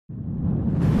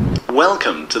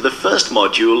Welcome to the first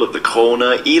module of the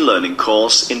Corner e-learning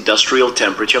course, Industrial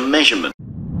Temperature Measurement.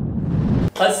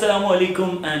 Assalamu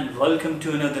alaikum and welcome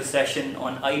to another session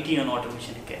on IT and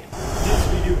Automation Academy. This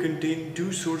video contains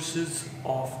two sources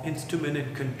of instrument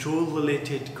and control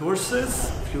related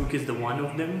courses. FLUKE is the one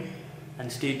of them,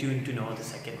 and stay tuned to know the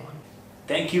second one.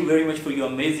 Thank you very much for your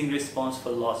amazing response for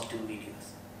last two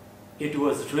videos. It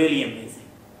was really amazing.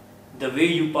 The way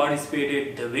you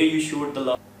participated, the way you showed the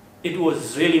love, it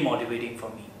was really motivating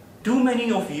for me. Too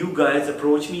many of you guys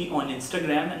approached me on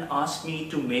Instagram and asked me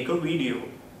to make a video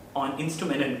on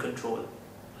instrument and control.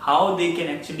 How they can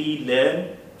actually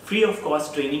learn free of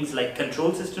cost trainings like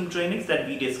control system trainings that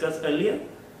we discussed earlier.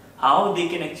 How they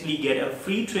can actually get a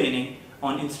free training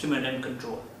on instrument and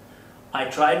control. I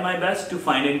tried my best to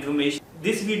find information.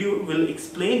 This video will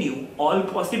explain you all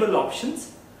possible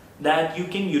options that you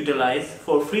can utilize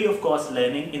for free of cost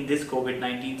learning in this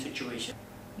COVID-19 situation.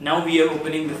 Now we are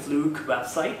opening the FLUKE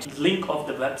website. The link of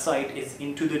the website is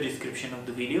into the description of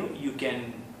the video. You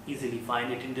can easily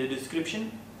find it in the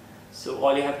description. So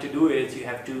all you have to do is you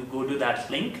have to go to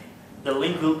that link. The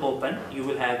link will open. You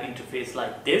will have interface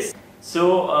like this.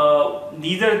 So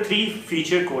these are 3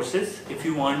 feature courses. If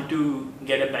you want to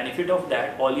get a benefit of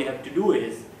that, all you have to do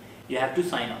is you have to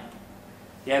sign up.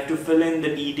 You have to fill in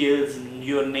the details,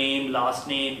 your name, last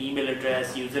name, email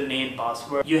address, username,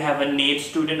 password. You have a NATE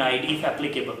student ID if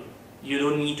applicable. You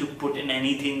don't need to put in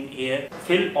anything here.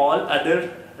 Fill all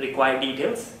other required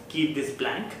details. Keep this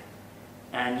blank.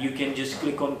 And you can just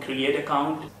click on create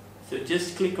account. So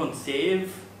just click on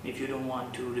save. If you don't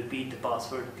want to repeat the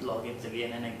password logins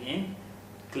again and again,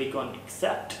 click on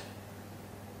accept.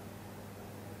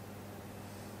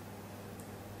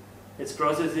 It's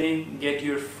processing. Get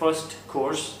your first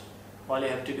course. All you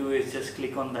have to do is just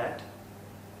click on that.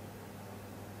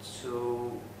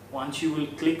 So once you will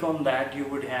click on that, you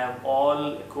would have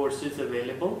all courses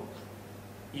available.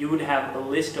 You would have a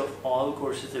list of all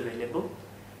courses available.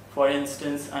 For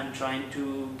instance, I'm trying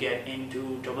to get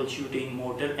into troubleshooting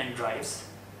motor and drives.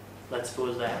 Let's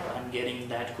suppose that I'm getting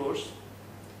that course.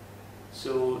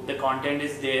 So the content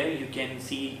is there. You can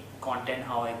see content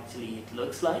how actually it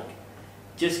looks like.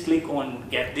 Just click on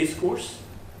get this course.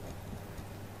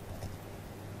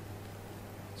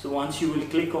 So once you will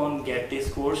click on get this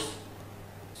course,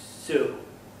 so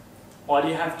all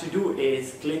you have to do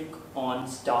is click on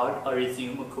start or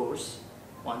resume a course.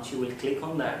 Once you will click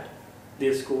on that,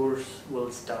 this course will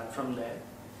start from there.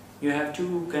 You have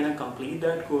to kind of complete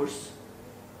that course.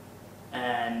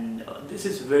 And this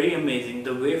is very amazing.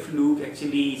 The way FLUKE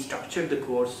actually structured the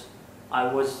course,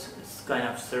 I was kind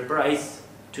of surprised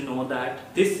to know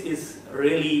that this is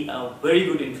really a very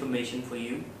good information for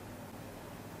you.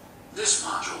 This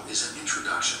module is an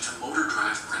introduction to motor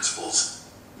drive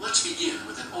principles. Let's begin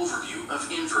with an overview of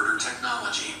inverter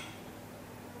technology.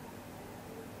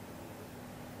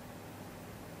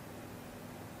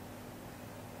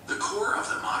 The core of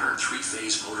the modern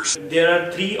 3-phase motor system. There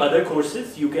are 3 other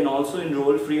courses. You can also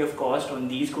enroll free of cost on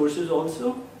these courses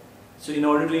also. So in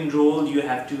order to enroll, you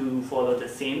have to follow the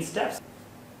same steps.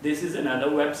 This is another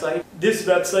website. This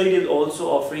website is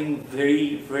also offering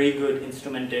very good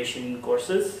instrumentation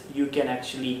courses. You can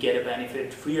actually get a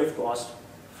benefit free of cost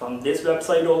from this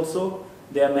website also.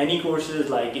 There are many courses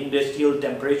like industrial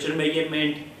temperature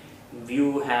measurement.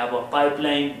 You have a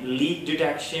pipeline leak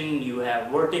detection. You have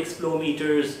vortex flow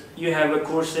meters. You have a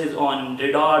courses on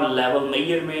radar level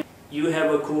measurement. You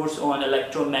have a course on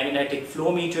electromagnetic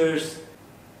flow meters.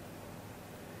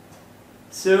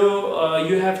 So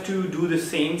you have to do the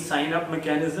same sign up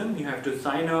mechanism. You have to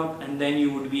sign up and then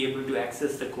you would be able to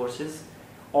access the courses.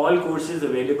 All courses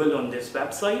available on this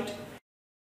website.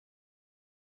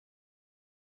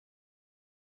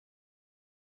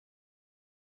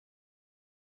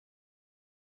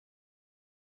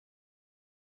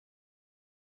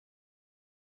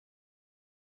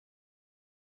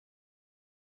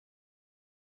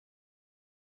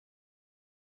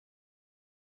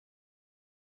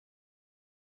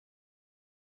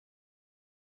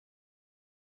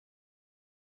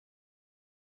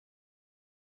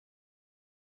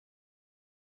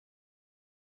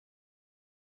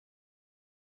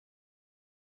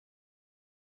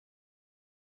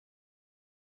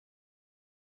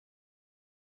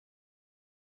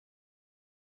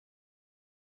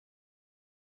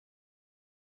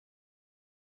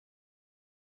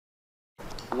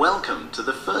 Welcome to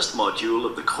the first module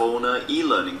of the Corner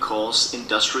e-learning course,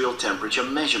 Industrial Temperature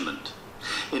Measurement.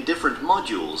 In different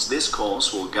modules, this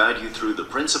course will guide you through the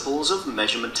principles of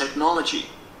measurement technology.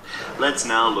 Let's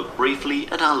now look briefly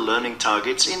at our learning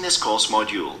targets in this course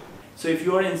module. So if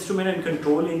you are an instrument and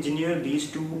control engineer, these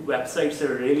 2 websites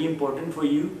are really important for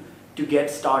you. to get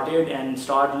started and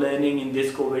start learning in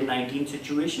this COVID-19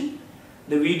 situation.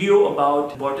 The video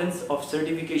about importance of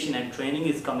certification and training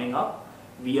is coming up.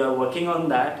 We are working on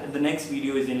that. The next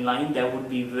video is in line. That would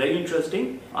be very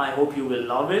interesting. I hope you will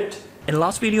love it. In the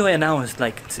last video I announced,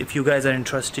 if you guys are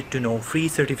interested to know free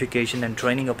certification and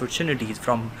training opportunities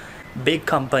from big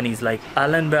companies like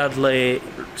Allen Bradley,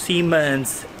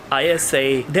 Siemens,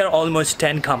 ISA. There are almost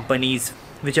 10 companies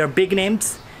which are big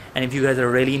names, and if you guys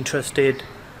are really interested,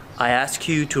 I ask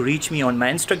you to reach me on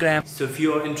my Instagram. So if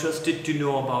you are interested to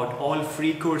know about all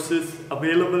free courses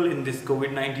available in this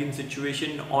COVID-19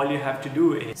 situation, all you have to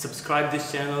do is subscribe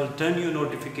this channel, turn your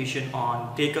notification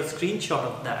on, take a screenshot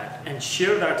of that and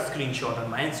share that screenshot on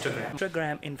my Instagram.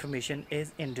 Instagram information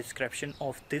is in description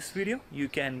of this video. You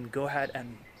can go ahead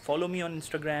and follow me on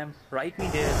Instagram, write me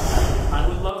there. I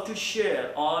would love to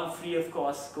share all free of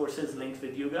cost courses links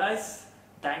with you guys.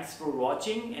 Thanks for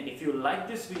watching, and if you like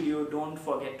this video, don't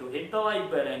forget to hit the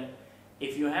like button.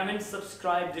 If you haven't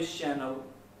subscribed this channel,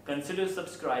 consider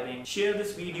subscribing. Share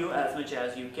this video as much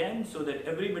as you can so that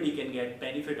everybody can get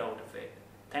benefit out of it.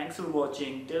 Thanks for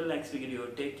watching. Till next video,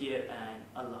 take care and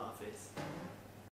Allah Hafiz.